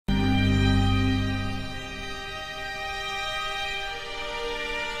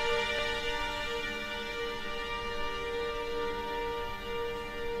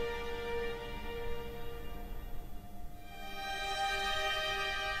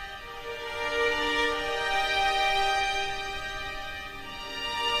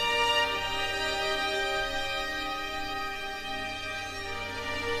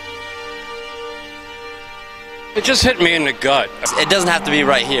It just hit me in the gut. It doesn't have to be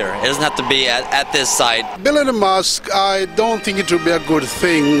right here. It doesn't have to be at this site. Building a mosque, I don't think it would be a good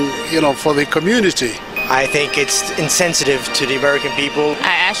thing, for the community. I think it's insensitive to the American people.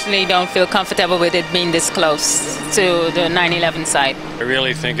 I actually don't feel comfortable with it being this close to the 9/11 site. I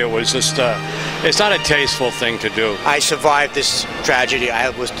really think it was just, it's not a tasteful thing to do. I survived this tragedy. I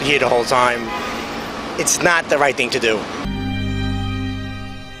was here the whole time. It's not the right thing to do.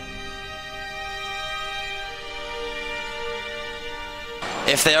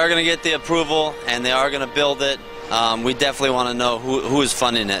 If they are going to get the approval and they are going to build it, we definitely want to know who is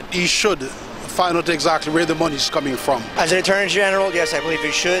funding it. He should find out exactly where the money is coming from. As an Attorney General, yes, I believe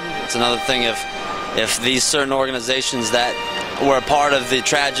he should. It's another thing if these certain organizations that were a part of the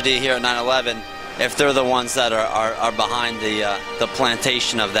tragedy here at 9/11, if they're the ones that are behind the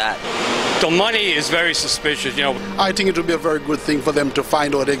plantation of that. The money is very suspicious, I think it would be a very good thing for them to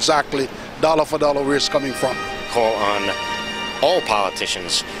find out exactly dollar for dollar where it's coming from. Call on all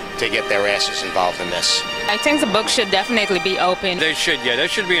politicians to get their asses involved in this. I think the book should definitely be open. There should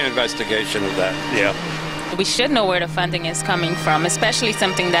be an investigation of that, yeah. We should know where the funding is coming from, especially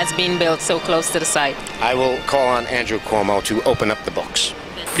something that's being built so close to the site. I will call on Andrew Cuomo to open up the books.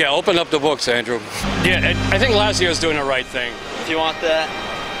 Yeah, open up the books, Andrew. Yeah, I think Lazio's doing the right thing. If you want that,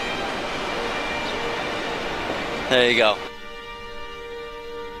 there you go.